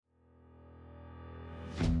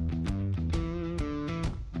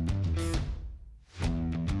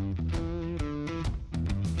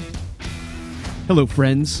Hello,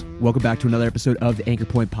 friends. Welcome back to another episode of the Anchor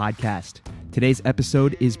Point Podcast. Today's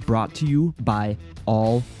episode is brought to you by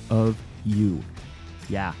all of you.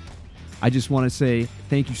 Yeah. I just want to say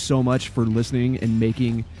thank you so much for listening and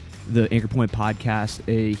making the Anchor Point Podcast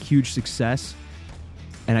a huge success.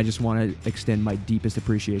 And I just want to extend my deepest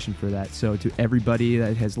appreciation for that. So to everybody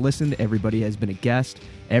that has listened, everybody has been a guest,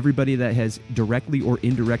 everybody that has directly or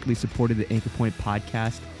indirectly supported the Anchor Point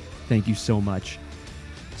Podcast, thank you so much.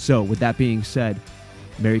 So with that being said,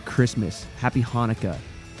 Merry Christmas, Happy Hanukkah,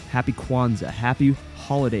 Happy Kwanzaa, Happy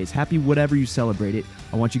Holidays, Happy whatever you celebrate it.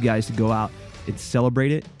 I want you guys to go out and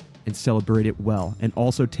celebrate it well. And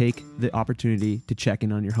also take the opportunity to check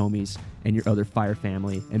in on your homies and your other fire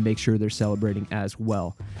family and make sure they're celebrating as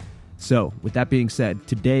well. So with that being said,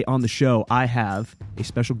 today on the show, I have a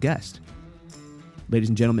special guest. Ladies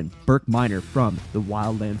and gentlemen, Burke Miner from the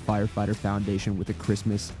Wildland Firefighter Foundation with a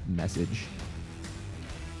Christmas message.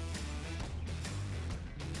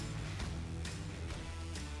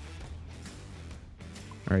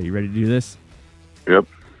 All right, you ready to do this? Yep.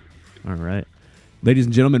 All right. Ladies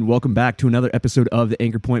and gentlemen, welcome back to another episode of the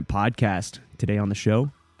Anchor Point Podcast. Today on the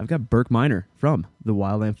show, I've got Burke Miner from the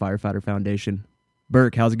Wildland Firefighter Foundation.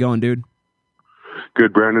 Burke, how's it going, dude?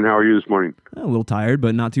 Good, Brandon. How are you this morning? A little tired,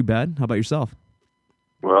 but not too bad. How about yourself?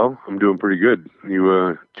 Well, I'm doing pretty good.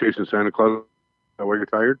 You chasing Santa Claus? Is that why you're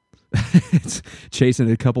tired? It's chasing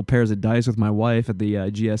a couple pairs of dice with my wife at the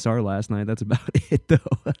GSR last night. That's about it, though.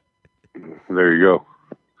 There you go.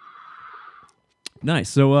 Nice.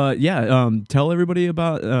 So, tell everybody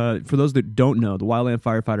about, for those that don't know, the Wildland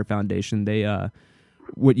Firefighter Foundation, they,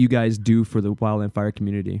 what you guys do for the wildland fire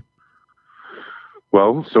community.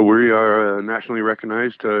 Well, so we are nationally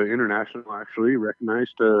recognized, international actually,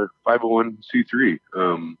 recognized 501c3.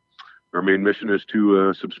 Our main mission is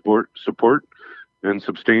to support and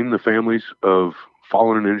sustain the families of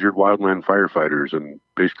fallen and injured wildland firefighters and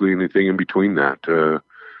basically anything in between that.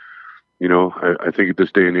 I think at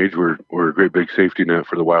this day and age, we're a great big safety net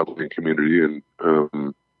for the wildland community and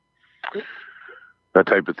that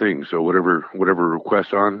type of thing. So whatever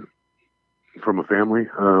requests on from a family,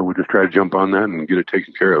 we just try to jump on that and get it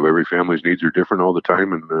taken care of. Every family's needs are different all the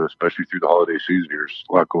time, and especially through the holiday season, there's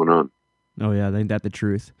a lot going on. Oh, yeah, ain't that the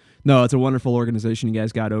truth? No, it's a wonderful organization you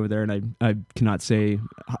guys got over there, and I cannot say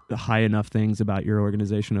high enough things about your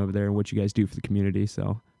organization over there and what you guys do for the community,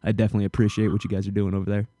 so I definitely appreciate what you guys are doing over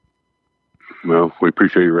there. Well, we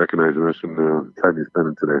appreciate you recognizing us and the time you're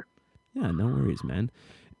spending today. Yeah, no worries, man.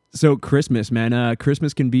 So Christmas, man.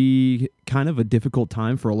 Christmas can be kind of a difficult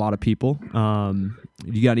time for a lot of people.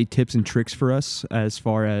 You got any tips and tricks for us as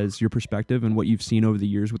far as your perspective and what you've seen over the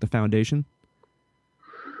years with the foundation?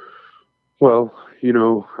 Well,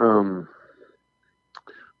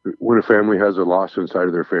 when a family has a loss inside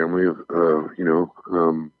of their family,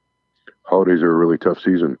 holidays are a really tough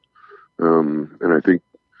season. And I think,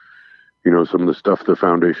 some of the stuff the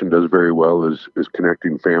foundation does very well is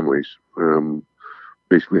connecting families.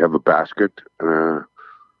 Basically have a basket.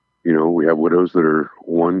 We have widows that are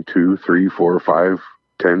 1, 2, 3, 4, 5,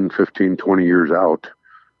 10, 15, 20 years out.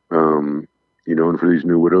 And for these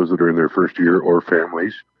new widows that are in their first year or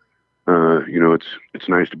families, it's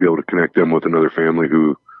nice to be able to connect them with another family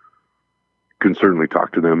who can certainly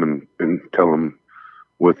talk to them and tell them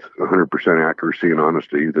with 100% accuracy and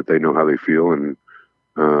honesty that they know how they feel and,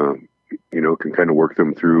 can kind of work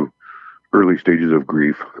them through early stages of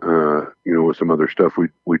grief, with some other stuff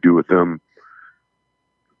we do with them.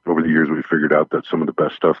 Over the years, we've figured out that's some of the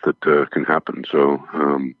best stuff that can happen. So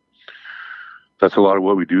that's a lot of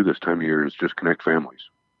what we do this time of year is just connect families.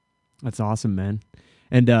 That's awesome, man.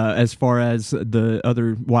 And as far as the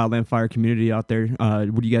other wildland fire community out there,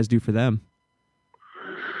 what do you guys do for them?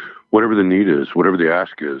 Whatever the need is, whatever the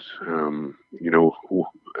ask is.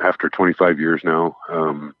 After 25 years now,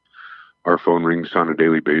 our phone rings on a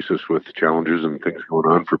daily basis with challenges and things going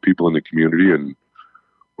on for people in the community, and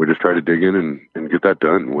we just try to dig in and get that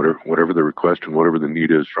done, whatever the request and whatever the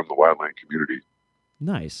need is from the wildland community.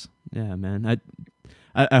 Nice. Yeah, man.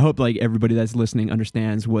 I hope like everybody that's listening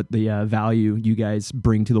understands what the value you guys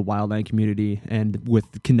bring to the wildland community and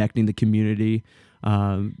with connecting the community,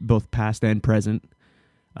 both past and present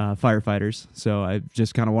firefighters. So I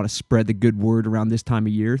just kind of want to spread the good word around this time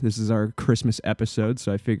of year. This is our Christmas episode,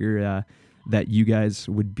 so I figure that you guys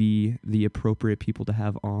would be the appropriate people to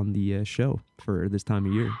have on the show for this time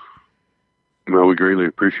of year. Well, we greatly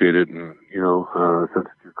appreciate it, and since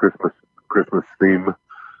it's your Christmas theme,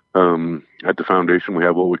 at the foundation we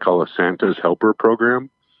have what we call a Santa's Helper program.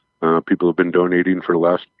 People have been donating for the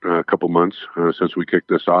last couple months since we kicked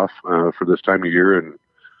this off for this time of year, and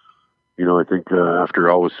I think after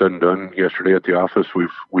all was said and done yesterday at the office,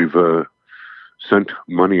 we've sent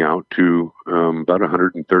money out to about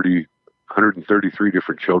 133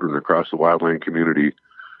 different children across the wildland community,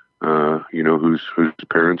 whose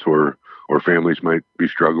parents or families might be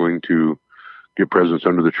struggling to get presents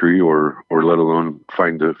under the tree, or let alone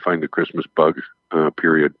find the Christmas bug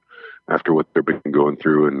period after what they've been going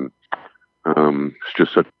through. And it's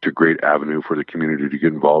just such a great avenue for the community to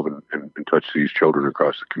get involved and touch these children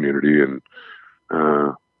across the community. And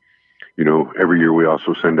every year we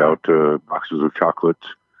also send out boxes of chocolates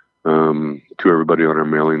to everybody on our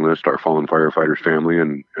mailing list, our fallen firefighters family,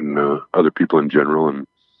 and other people in general. And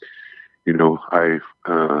I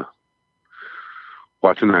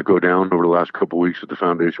watching that go down over the last couple of weeks at the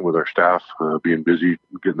foundation with our staff, being busy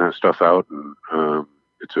getting that stuff out, and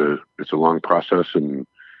it's a long process, and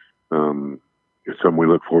it's something we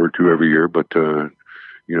look forward to every year. But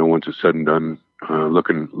once it's said and done,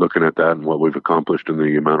 looking at that and what we've accomplished and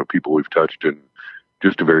the amount of people we've touched in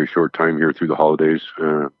just a very short time here through the holidays,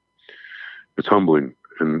 it's humbling.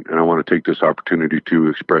 And I want to take this opportunity to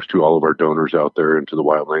express to all of our donors out there and to the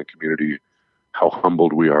wildland community how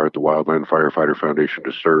humbled we are at the Wildland Firefighter Foundation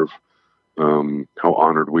to serve, how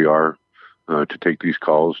honored we are to take these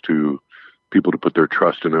calls, to people to put their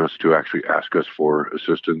trust in us, to actually ask us for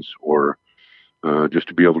assistance, or just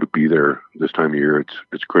to be able to be there this time of year.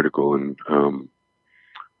 It's critical, and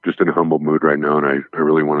just in a humble mood right now. And I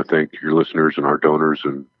really want to thank your listeners and our donors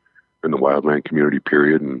and the wildland community,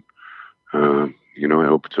 period. And I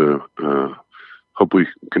hope we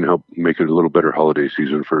can help make it a little better holiday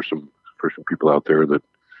season for some people out there that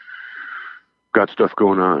got stuff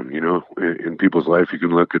going on, in people's life. You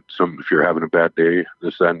can look at if you're having a bad day,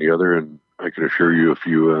 this, that, and the other. And I can assure you, if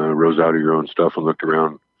you rose out of your own stuff and looked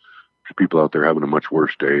around, there's people out there having a much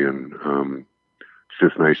worse day. And it's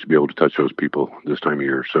just nice to be able to touch those people this time of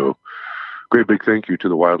year. So great big thank you to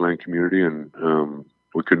the wildland community. And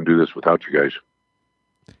we couldn't do this without you guys.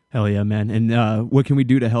 Hell yeah, man. And what can we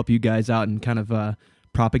do to help you guys out and kind of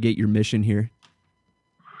propagate your mission here?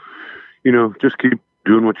 Just keep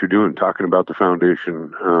doing what you're doing, talking about the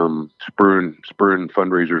foundation, spurring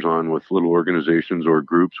fundraisers on with little organizations or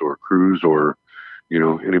groups or crews, or,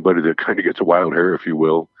 anybody that kind of gets a wild hair, if you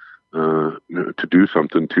will, to do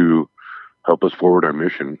something to help us forward our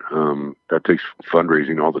mission. That takes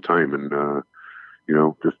fundraising all the time. And,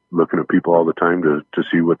 just looking at people all the time to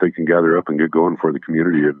see what they can gather up and get going for the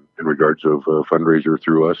community in regards of a fundraiser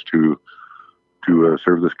through us to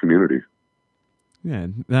serve this community. Yeah,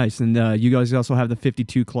 nice. And you guys also have the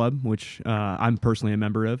 52 Club, which I'm personally a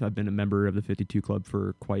member of. I've been a member of the 52 Club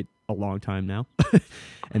for quite a long time now.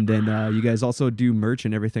 And then you guys also do merch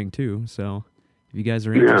and everything too. So if you guys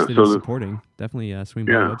are interested in supporting, definitely swing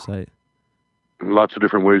by the website. Lots of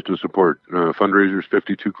different ways to support. Fundraisers,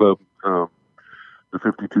 52 Club. The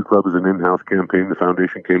 52 Club is an in-house campaign the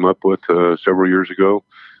foundation came up with several years ago,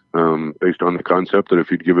 based on the concept that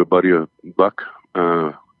if you'd give a buddy $1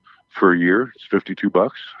 for a year, it's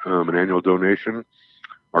 $52, an annual donation.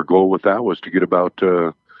 Our goal with that was to get about,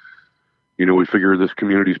 we figure this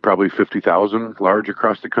community is probably 50,000 large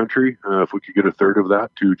across the country. If we could get a third of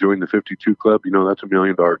that to join the 52 Club, that's $1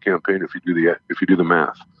 million campaign if you do the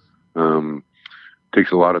math.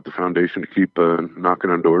 Takes a lot at the foundation to keep knocking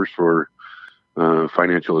on doors for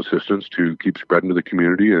financial assistance to keep spreading to the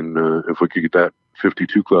community. And if we could get that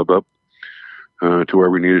 52 Club up to where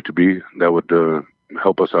we need it to be, that would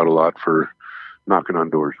help us out a lot for knocking on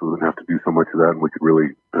doors. We wouldn't have to do so much of that, and we could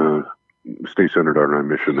really stay centered on our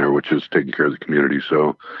mission there, which is taking care of the community.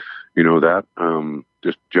 So,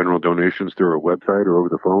 just general donations through our website or over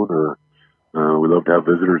the phone, or we love to have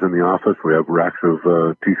visitors in the office. We have racks of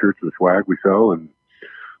T-shirts and swag we sell, and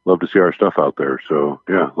love to see our stuff out there. So,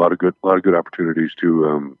 yeah, a lot of good opportunities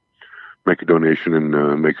to make a donation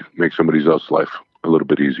and make somebody else's life a little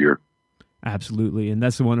bit easier. Absolutely. And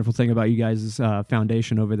that's the wonderful thing about you guys'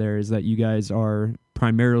 foundation over there, is that you guys are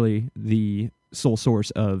primarily the sole source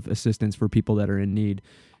of assistance for people that are in need.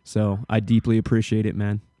 So I deeply appreciate it,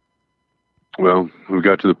 man. Well, we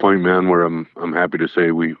got to the point, man, where I'm happy to say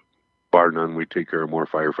bar none, we take care of more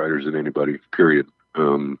firefighters than anybody, period.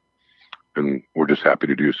 And we're just happy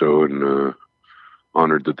to do so, and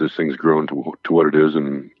honored that this thing's grown to what it is,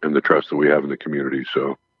 and the trust that we have in the community.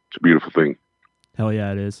 So it's a beautiful thing. Hell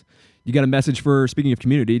yeah, it is. You got a message speaking of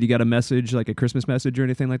community, do you got a message, like a Christmas message or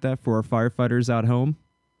anything like that for our firefighters out home?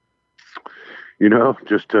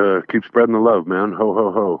 Just keep spreading the love, man. Ho,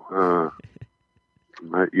 ho, ho.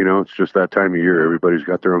 It's just that time of year. Everybody's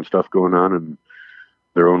got their own stuff going on and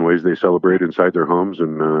their own ways they celebrate inside their homes.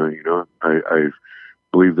 And, I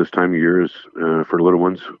believe this time of year is, for little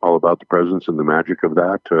ones, all about the presents and the magic of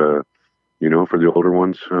that. For the older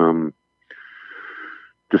ones,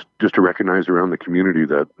 just to recognize around the community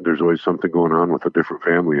that there's always something going on with a different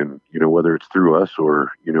family, and whether it's through us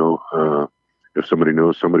or if somebody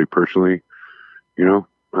knows somebody personally,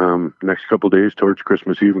 next couple of days towards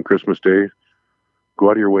Christmas Eve and Christmas Day, go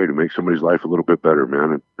out of your way to make somebody's life a little bit better,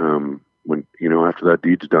 man. And, when after that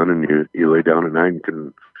deed's done and you lay down at night and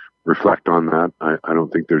can reflect on that, I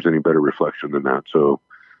don't think there's any better reflection than that. So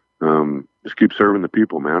just keep serving the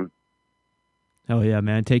people, man. Hell yeah,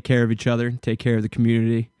 man. Take care of each other. Take care of the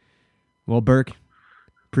community. Well, Burke,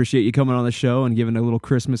 appreciate you coming on the show and giving a little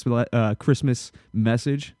Christmas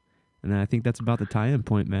message. And I think that's about the tie-in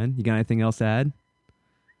point, man. You got anything else to add?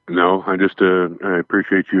 No, I just I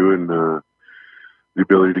appreciate you and the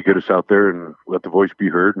ability to get us out there and let the voice be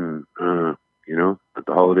heard and, let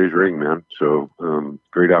the holidays ring, man. So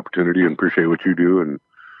great opportunity, and appreciate what you do,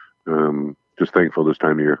 and just thankful this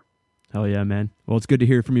time of year. Hell yeah, man. Well, it's good to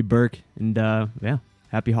hear from you, Burke. And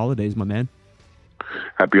happy holidays, my man.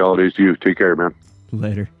 Happy holidays to you. Take care, man.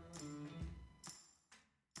 Later.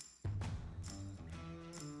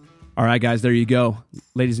 All right, guys, there you go.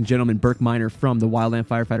 Ladies and gentlemen, Burke Miner from the Wildland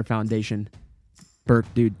Firefighter Foundation. Burke,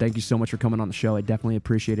 dude, thank you so much for coming on the show. I definitely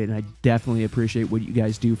appreciate it, and I definitely appreciate what you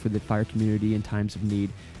guys do for the fire community in times of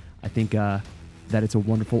need. I think that it's a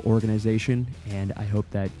wonderful organization, and I hope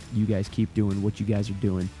that you guys keep doing what you guys are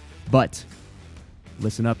doing. But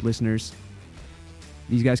listen up, listeners.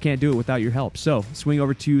 These guys can't do it without your help. So swing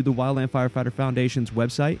over to the Wildland Firefighter Foundation's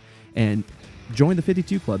website and join the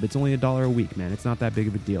 52 Club. It's only $1 a week, man. It's not that big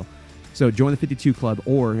of a deal. So join the 52 Club,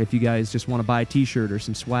 or if you guys just want to buy a t-shirt or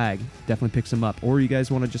some swag, definitely pick some up. Or you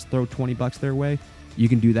guys want to just throw $20 their way, you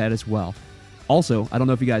can do that as well. Also, I don't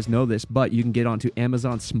know if you guys know this, but you can get onto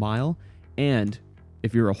Amazon Smile, and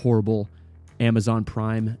if you're a horrible Amazon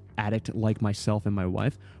Prime addict like myself and my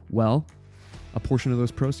wife, well, a portion of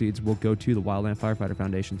those proceeds will go to the Wildland Firefighter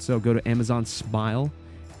Foundation. So go to Amazon Smile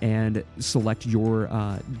and select your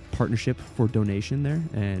partnership for donation there.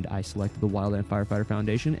 And I selected the Wildland Firefighter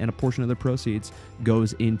Foundation, and a portion of the proceeds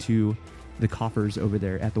goes into the coffers over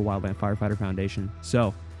there at the Wildland Firefighter Foundation.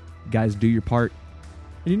 So, guys, do your part.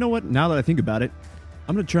 And you know what? Now that I think about it,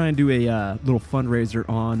 I'm going to try and do a little fundraiser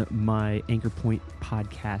on my Anchor Point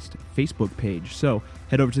Podcast Facebook page. So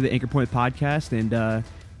head over to the Anchor Point Podcast, and,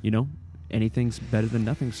 anything's better than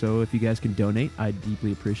nothing. So if you guys can donate, I'd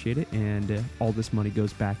deeply appreciate it. And all this money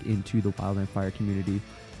goes back into the wildland fire community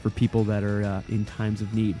for people that are in times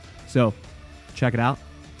of need. So check it out.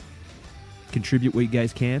 Contribute what you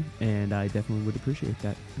guys can, and I definitely would appreciate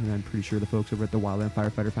that. And I'm pretty sure the folks over at the Wildland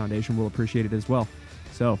Firefighter Foundation will appreciate it as well.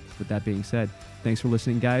 So with that being said, thanks for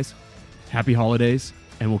listening, guys. Happy holidays,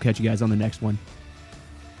 and we'll catch you guys on the next one.